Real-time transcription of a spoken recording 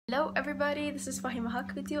Hello everybody, this is Fahima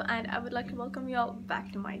Haque with you and I would like to welcome you all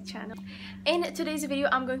back to my channel. In today's video,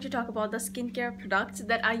 I'm going to talk about the skincare products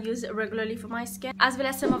that I use regularly for my skin, as well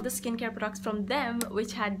as some of the skincare products from them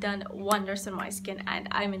which had done wonders on my skin and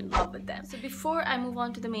I'm in love with them. So before I move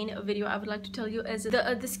on to the main video, I would like to tell you is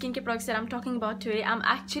the skincare products that I'm talking about today, I'm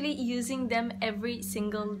actually using them every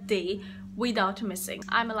single day without missing.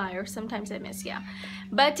 I'm a liar, sometimes I miss, yeah,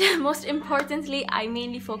 but most importantly I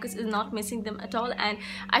mainly focus is not missing them at all. And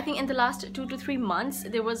I think in the last 2 to 3 months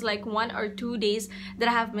there was like 1 or 2 days that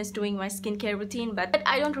I have missed doing my skincare routine, but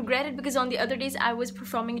I don't regret it because on the other days I was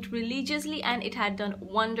performing it religiously and it had done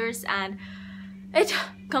wonders and it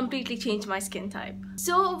completely changed my skin type.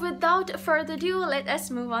 So without further ado, let us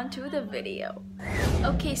move on to the video.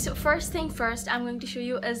 Okay, so first thing first, I'm going to show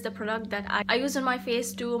you is the product that I use on my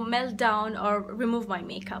face to melt down or remove my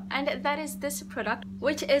makeup, and that is this product,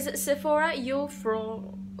 which is SEPHORA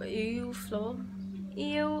Floral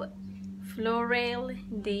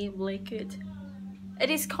Liquid. It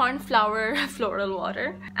is Cornflower Floral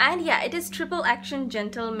Water, and yeah, it is triple action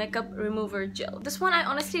gentle makeup remover gel. This one I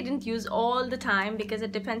honestly didn't use all the time because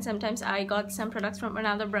it depends. Sometimes I got some products from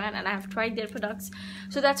another brand and I have tried their products,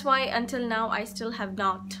 so that's why until now I still have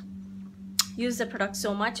not used the product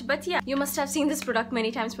so much. But yeah, you must have seen this product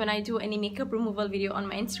many times when I do any makeup removal video on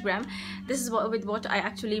my Instagram. This is what I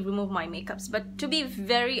actually remove my makeups. But to be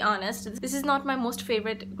very honest, this is not my most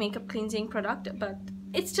favorite makeup cleansing product, but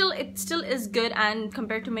it still is good, and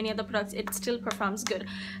compared to many other products it still performs good.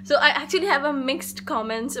 So I actually have a mixed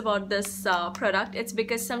comments about this product. It's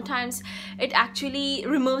because sometimes it actually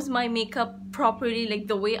removes my makeup properly, like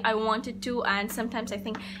the way I want it to, and sometimes I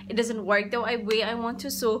think it doesn't work the way I want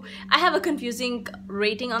to. So I have a confusing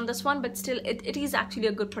rating on this one, but still it is actually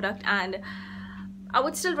a good product and I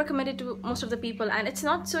would still recommend it to most of the people, and it's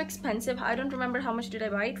not so expensive. I don't remember how much did I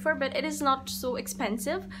buy it for, but it is not so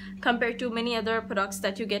expensive compared to many other products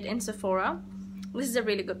that you get in Sephora. This is a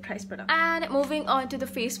really good price product. And moving on to the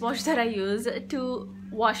face wash that I use to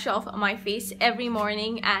wash off my face every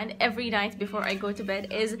morning and every night before I go to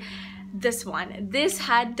bed is this one. This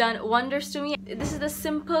had done wonders to me. This is the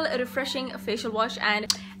simple refreshing facial wash, and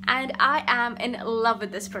I am in love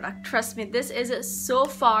with this product. Trust me, this is so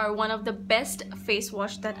far one of the best face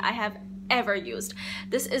wash that I have ever used.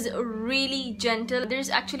 This is really gentle. There's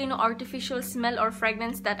actually no artificial smell or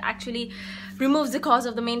fragrance that actually removes the cause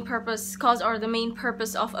or the main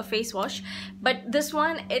purpose of a face wash. But this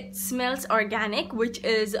one, it smells organic, which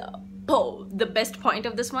is the best point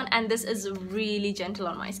of this one, and this is really gentle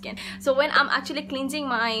on my skin. So when I'm actually cleansing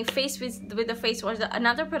my face with the face wash,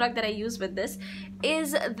 another product that I use with this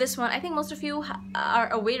is this one. I think most of you are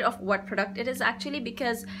aware of what product it is actually,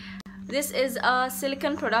 because this is a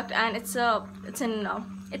silicone product and it's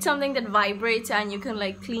something that vibrates and you can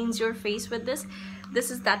like cleanse your face with this. This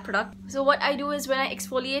is that product. So what I do is when I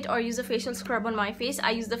exfoliate or use a facial scrub on my face,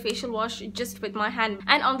 I use the facial wash just with my hand,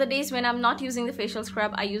 and on the days when I'm not using the facial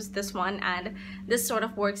scrub, I use this one, and this sort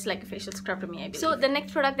of works like a facial scrub to me, I believe. So the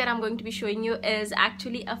next product that I'm going to be showing you is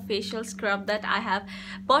actually a facial scrub that I have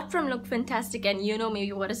bought from Look Fantastic, and you know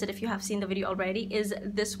maybe what is it if you have seen the video already, is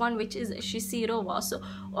this one, which is Sheseido WASO.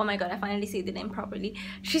 Oh my god, I finally say the name properly.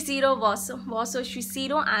 Sheseido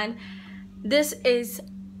Sheseido, and this is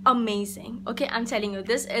amazing. Okay, I'm telling you,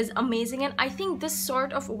 this is amazing, and I think this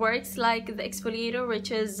sort of works like the exfoliator, which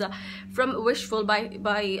is from Wishful by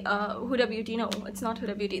Huda Beauty. No, it's not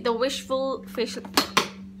Huda Beauty, the Wishful facial.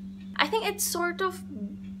 I think it's sort of,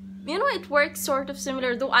 you know, it works sort of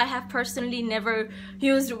similar, though I have personally never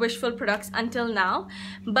used Wishful products until now,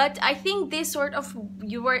 but I think they sort of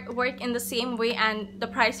work in the same way, and the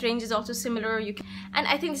price range is also similar. And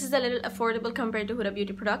I think this is a little affordable compared to Huda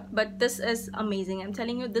Beauty product, but this is amazing. I'm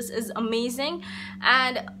telling you, this is amazing,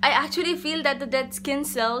 and I actually feel that the dead skin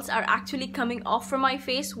cells are actually coming off from my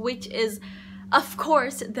face, which is of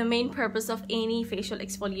course the main purpose of any facial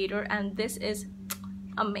exfoliator, and this is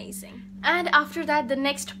amazing. And after that, the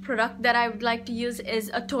next product that I would like to use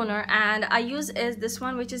is a toner, and I use is this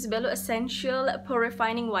one, which is BELO Essential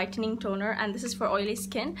Purifying Whitening Toner, and this is for oily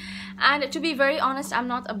skin. And to be very honest, I'm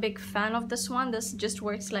not a big fan of this one. This just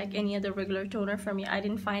works like any other regular toner for me. I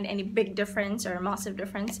didn't find any big difference or massive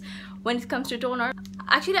difference when it comes to toner.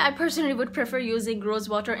 Actually, I personally would prefer using rose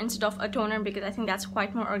water instead of a toner because I think that's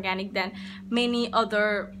quite more organic than many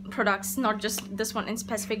other products, not just this one in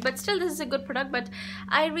specific. But still, this is a good product, but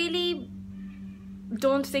I really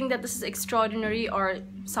don't think that this is extraordinary or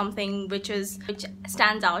something which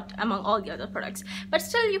stands out among all the other products. But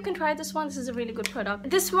still, you can try this one. This is a really good product.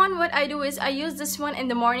 This one, what I do is I use this one in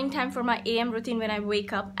the morning time for my AM routine when I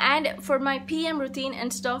wake up, and for my PM routine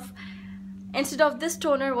and stuff, Instead of this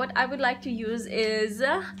toner, what I would like to use is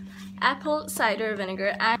apple cider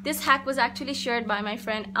vinegar. And this hack was actually shared by my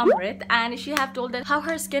friend Amrit, and she have told that how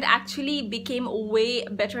her skin actually became way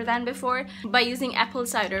better than before by using apple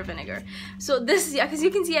cider vinegar. So this, yeah, as you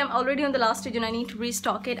can see, I'm already on the last stage and I need to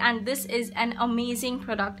restock it, and this is an amazing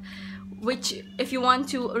product which, if you want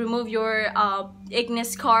to remove your acne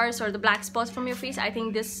scars or the black spots from your face, I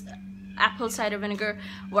think this apple cider vinegar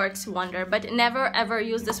works wonder. But never ever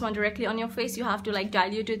use this one directly on your face. You have to like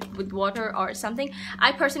dilute it with water or something.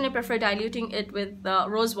 I personally prefer diluting it with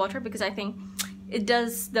rose water because I think it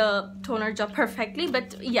does the toner job perfectly.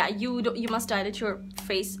 But yeah, you must dilute your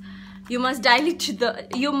face. You must dilute the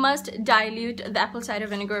apple cider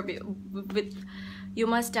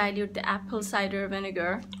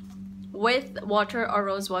vinegar with water or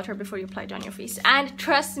rose water before you apply it on your face. And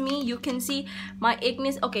trust me, you can see my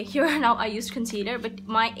acne. Okay, here now I used concealer, but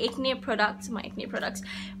my acne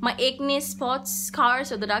spots,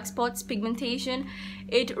 scars, or the dark spots, pigmentation,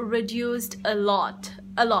 it reduced a lot.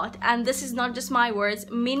 And this is not just my words.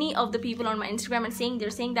 Many of the people on my Instagram they're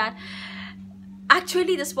saying that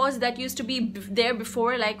actually the spots that used to be there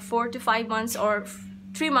before, like 4 to 5 months or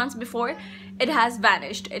 3 months before, it has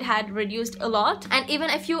vanished. It had reduced a lot. And even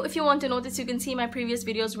if you want to notice, you can see my previous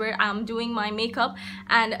videos where I'm doing my makeup,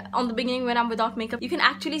 and on the beginning when I'm without makeup, you can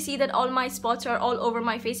actually see that all my spots are all over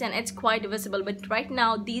my face and it's quite visible. But right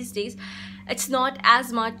now, these days, it's not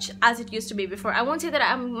as much as it used to be before. I won't say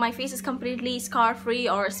that my face is completely scar free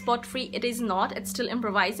or spot free. It is not. It's still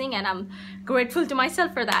improvising, and I'm grateful to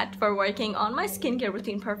myself for that, for working on my skincare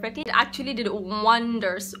routine perfectly. It actually did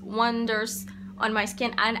wonders on my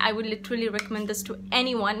skin, and I would literally recommend this to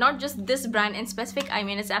anyone, not just this brand in specific. I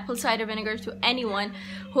mean, it's apple cider vinegar to anyone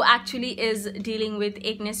who actually is dealing with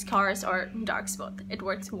acne scars or dark spot. It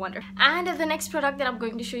works wonder. And the next product that I'm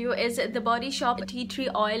going to show you is the Body Shop Tea Tree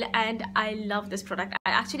Oil, and I love this product. I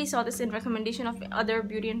actually saw this in recommendation of other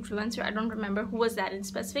beauty influencer. I don't remember who was that in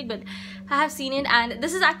specific, but I have seen it, and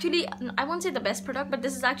this is actually, I won't say the best product, but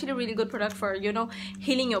this is actually a really good product for, you know,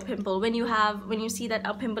 healing your pimple. When you see that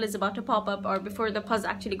a pimple is about to pop up, or before the pus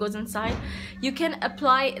actually goes inside, you can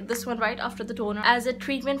apply this one right after the toner as a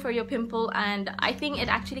treatment for your pimple, and I think it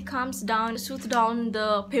actually calms down, soothes down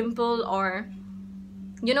the pimple, or,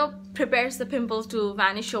 you know, prepares the pimple to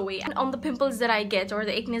vanish away. And on the pimples that I get, or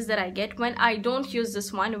the acne that I get, when I don't use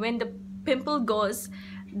this one, when the pimple goes,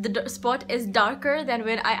 the spot is darker than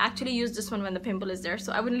when I actually use this one when the pimple is there.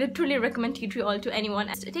 So I would literally recommend tea tree oil to anyone.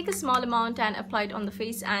 Take a small amount and apply it on the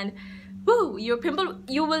face, and woo, your pimple,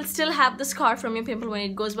 you will still have the scar from your pimple when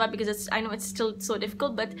it goes by, because I know it's still so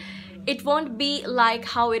difficult, but it won't be like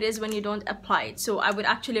how it is when you don't apply it. So I would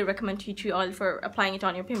actually recommend tea tree oil for applying it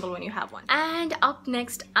on your pimple when you have one. And up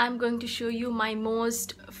next, I'm going to show you my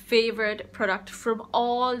most favorite product from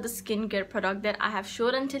all the skincare product that I have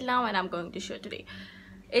showed until now, and I'm going to show today.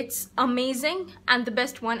 It's amazing and the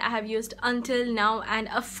best one I have used until now, and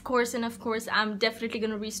of course I'm definitely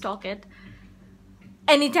gonna restock it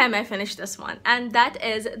anytime I finish this one, and that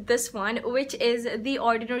is this one, which is the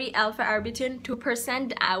Ordinary Alpha Arbutin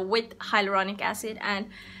 2% with hyaluronic acid. And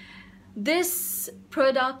this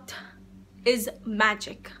product is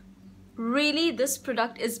magic. Really, this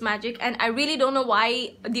product is magic, and I really don't know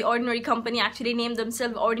why the Ordinary company actually named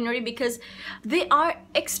themselves Ordinary, because they are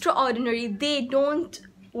extraordinary. They don't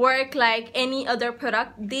work like any other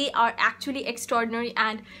product. They are actually extraordinary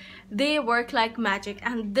and they work like magic.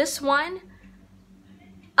 And this one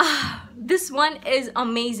is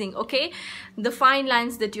amazing. Okay, the fine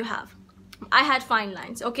lines that you have, I had fine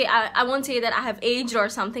lines. Okay, I won't say that I have aged or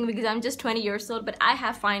something because I'm just 20 years old, but I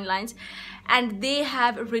have fine lines, and they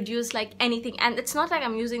have reduced like anything. And it's not like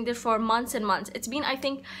I'm using this for months and months. It's been, I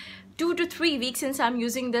think, 2 to 3 weeks since I'm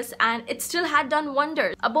using this, and it still had done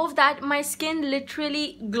wonders. Above that, my skin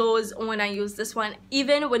literally glows when I use this one,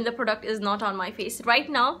 even when the product is not on my face. Right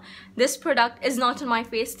now, this product is not on my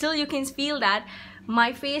face. Still, you can feel that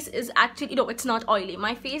my face is actually, no, it's not oily.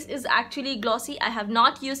 My face is actually glossy. I have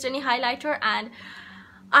not used any highlighter, and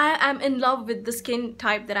I am in love with the skin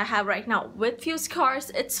type that I have right now. With few scars,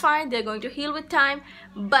 it's fine. They're going to heal with time,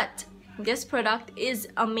 but this product is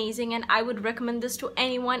amazing, and I would recommend this to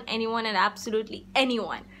anyone, and absolutely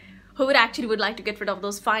anyone who would like to get rid of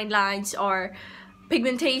those fine lines or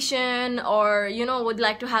pigmentation, or, you know, would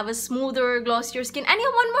like to have a smoother, glossier skin. And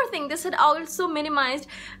yeah, one more thing, this had also minimized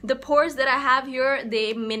the pores that I have here.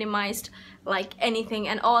 They minimized like anything,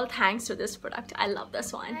 and all thanks to this product. I love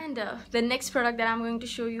this one. And the next product that I'm going to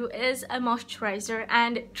show you is a moisturizer,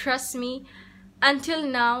 and trust me, until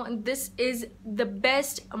now, this is the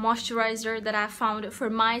best moisturizer that I've found for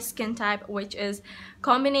my skin type, which is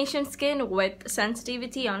combination skin with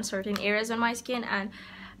sensitivity on certain areas on my skin, and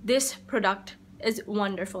this product is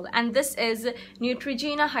wonderful. And this is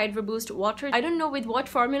NEUTROGENA Hydro Boost Water. I don't know with what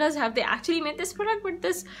formulas have they actually made this product, but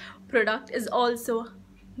this product is also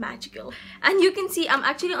magical. And you can see I'm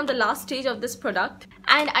actually on the last stage of this product,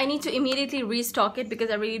 and I need to immediately restock it because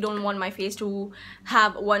I really don't want my face to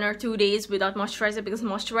have 1 or 2 days without moisturizer, because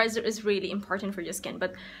moisturizer is really important for your skin.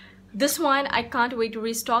 But this one I can't wait to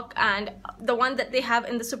restock, and the one that they have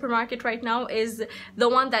in the supermarket right now is the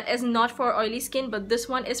one that is not for oily skin, but this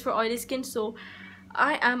one is for oily skin, so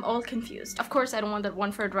I am all confused. Of course I don't want that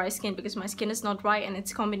one for dry skin because my skin is not dry and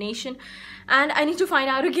it's combination, and I need to find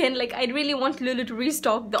out again. Like, I really want Lulu to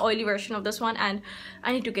restock the oily version of this one, and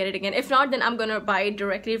I need to get it again. If not, then I'm gonna buy it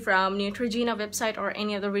directly from NEUTROGENA website or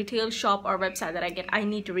any other retail shop or website that I get. I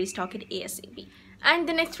need to restock it ASAP. And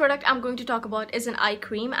the next product I'm going to talk about is an eye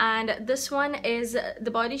cream, and this one is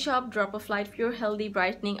the Body Shop Drop of Light Pure Healthy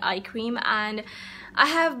Brightening Eye Cream, and I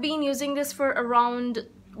have been using this for around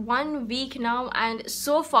 1 week now, and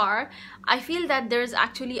so far I feel that there's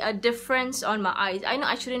actually a difference on my eyes. I know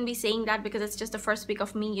I shouldn't be saying that because it's just the first week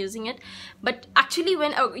of me using it, but actually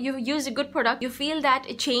when you use a good product, you feel that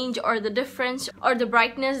change or the difference or the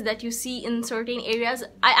brightness that you see in certain areas.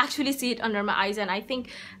 I actually see it under my eyes, and I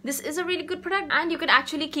think this is a really good product. And you can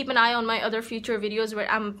actually keep an eye on my other future videos where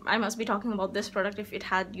I must be talking about this product if it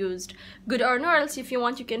had used good or not. Else, if you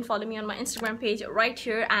want, you can follow me on my Instagram page right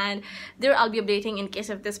here, and there I'll be updating in case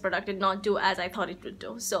if this product did not do as I thought it would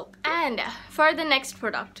do. So, and for the next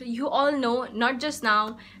product, you all know, not just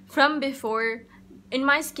now, from before, in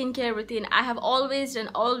my skincare routine, I have always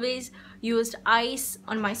used ice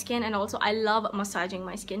on my skin, and also I love massaging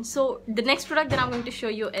my skin. So the next product that I'm going to show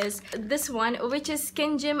you is this one, which is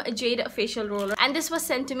Skin Gym Jade Facial Roller, and this was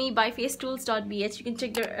sent to me by facetools.bh. You can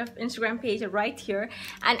check their Instagram page right here,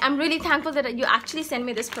 and I'm really thankful that you actually sent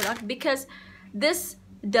me this product because this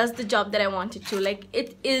does the job that I wanted to. Like,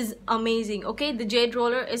 it is amazing. Okay, the Jade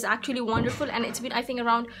roller is actually wonderful, and it's been, I think,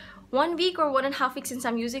 around 1 week or 1.5 weeks since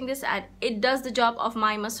I'm using this, and it does the job of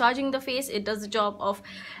my massaging the face. It does the job of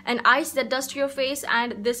an ice that does to your face,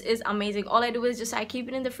 and this is amazing. All I do is just I keep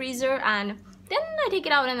it in the freezer, and then I take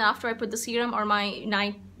it out, and after I put the serum or my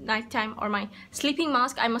nighttime or my sleeping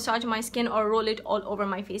mask, I massage my skin or roll it all over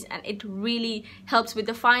my face, and it really helps with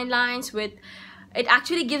the fine lines. It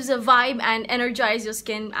actually gives a vibe and energize your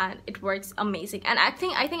skin, and it works amazing. And I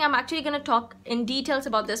think I'm actually gonna talk in details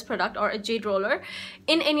about this product or a Jade roller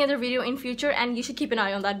in any other video in future, and you should keep an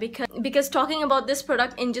eye on that because talking about this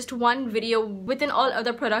product in just one video within all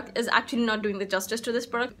other product is actually not doing the justice to this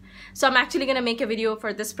product. So I'm actually gonna make a video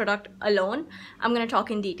for this product alone. I'm gonna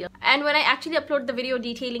talk in detail, and when I actually upload the video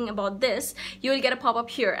detailing about this, you will get a pop-up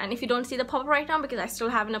here. And if you don't see the pop-up right now, because I still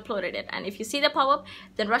haven't uploaded it, and if you see the pop-up,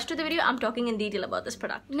 then rush to the video. I'm talking in detail about this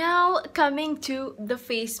product. Now coming to the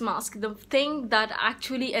face mask, the thing that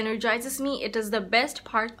actually energizes me. It is the best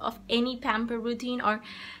part of any pamper routine or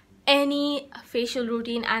any facial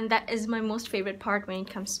routine, and that is my most favorite part when it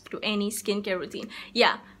comes to any skincare routine.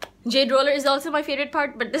 Yeah, Jade roller is also my favorite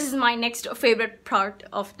part, but this is my next favorite part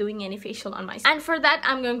of doing any facial on my skin. And for that,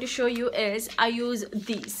 I'm going to show you is I use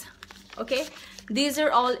these. Okay, these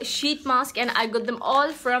are all sheet mask, and I got them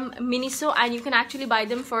all from Miniso, and you can actually buy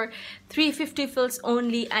them for 350 fills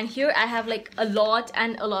only. And here I have like a lot,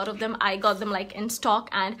 and a lot of them I got them like in stock,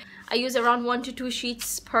 and I use around 1 to 2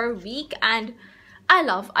 sheets per week. And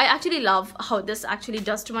I actually love how this actually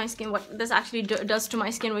does to my skin, what this actually does to my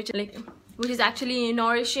skin, which is actually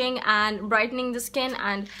nourishing and brightening the skin.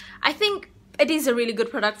 And I think it is a really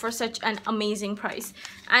good product for such an amazing price.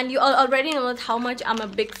 And you all already know how much I'm a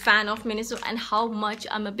big fan of Miniso and how much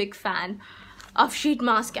I'm a big fan of sheet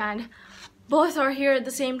mask, and both are here at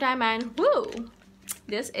the same time, and woo,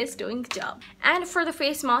 this is doing the job. And for the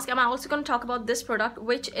face mask, I'm also going to talk about this product,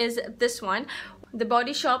 which is this one, the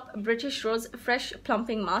Body Shop British Rose Fresh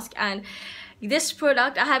Plumping Mask. And this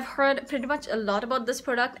product, I have heard pretty much a lot about this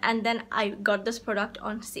product, and then I got this product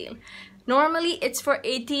on sale. Normally it's for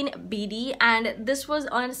 18 BD, and this was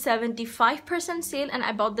on 75% sale, and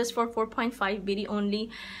I bought this for 4.5 BD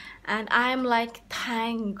only. And I'm like,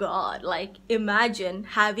 thank God. Like, imagine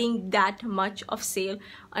having that much of sale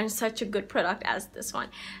on such a good product as this one.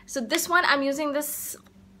 So this one, I'm using this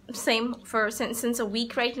same for since a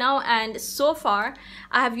week right now, and so far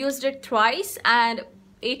I have used it twice, and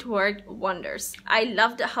it worked wonders. I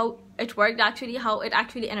loved how it worked, actually, how it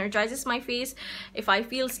actually energizes my face. If I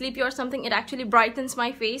feel sleepy or something, it actually brightens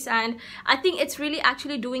my face, and I think it's really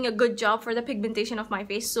actually doing a good job for the pigmentation of my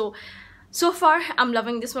face. So So far, I'm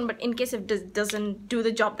loving this one, but in case if this doesn't do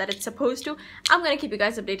the job that it's supposed to, I'm gonna keep you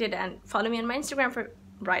guys updated and follow me on my Instagram for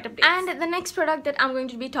bright updates. And the next product that I'm going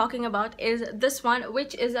to be talking about is this one,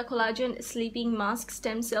 which is a collagen sleeping mask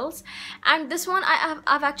stem cells. And this one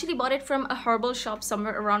I've actually bought it from a herbal shop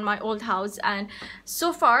somewhere around my old house, and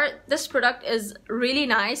so far this product is really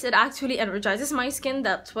nice. It actually energizes my skin,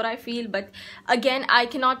 that's what I feel. But again, I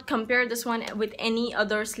cannot compare this one with any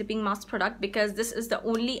other sleeping mask product because this is the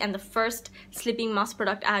only and the first sleeping mask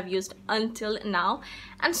product I have used until now.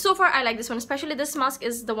 And so far I like this one, especially this mask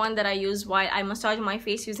is the one that I use while I massage my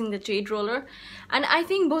face using the Jade roller, and I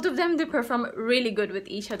think both of them, they perform really good with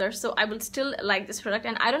each other, so I will still like this product.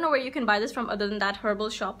 And I don't know where you can buy this from other than that herbal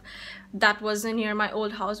shop that was near my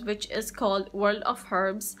old house, which is called World of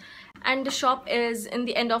Herbs, and the shop is in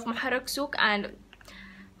the end of Muharrak Souk. And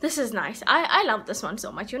this is nice. I love this one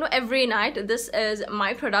so much. You know, every night this is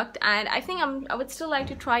my product, and I think I would still like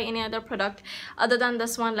to try any other product other than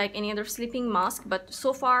this one, like any other sleeping mask, but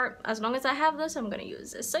so far as long as I have this, I'm gonna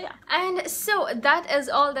use this. So yeah, and so that is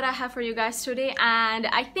all that I have for you guys today. And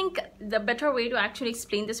I think the better way to actually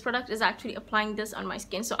explain this product is actually applying this on my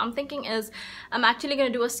skin. So I'm thinking is I'm actually gonna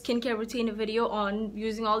do a skincare routine video on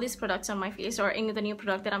using all these products on my face, or any of the new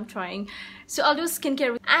product that I'm trying. So I'll do a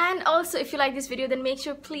skincare. And also, if you like this video, then make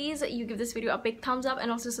sure please you give this video a big thumbs up, and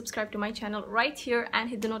also subscribe to my channel right here and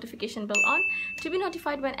hit the notification bell on to be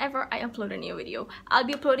notified whenever I upload a new video. I'll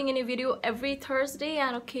be uploading a new video every Thursday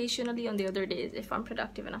and occasionally on the other days if I'm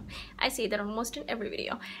productive enough. I say that almost in every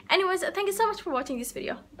video. Anyways, thank you so much for watching this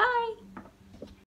video. Bye.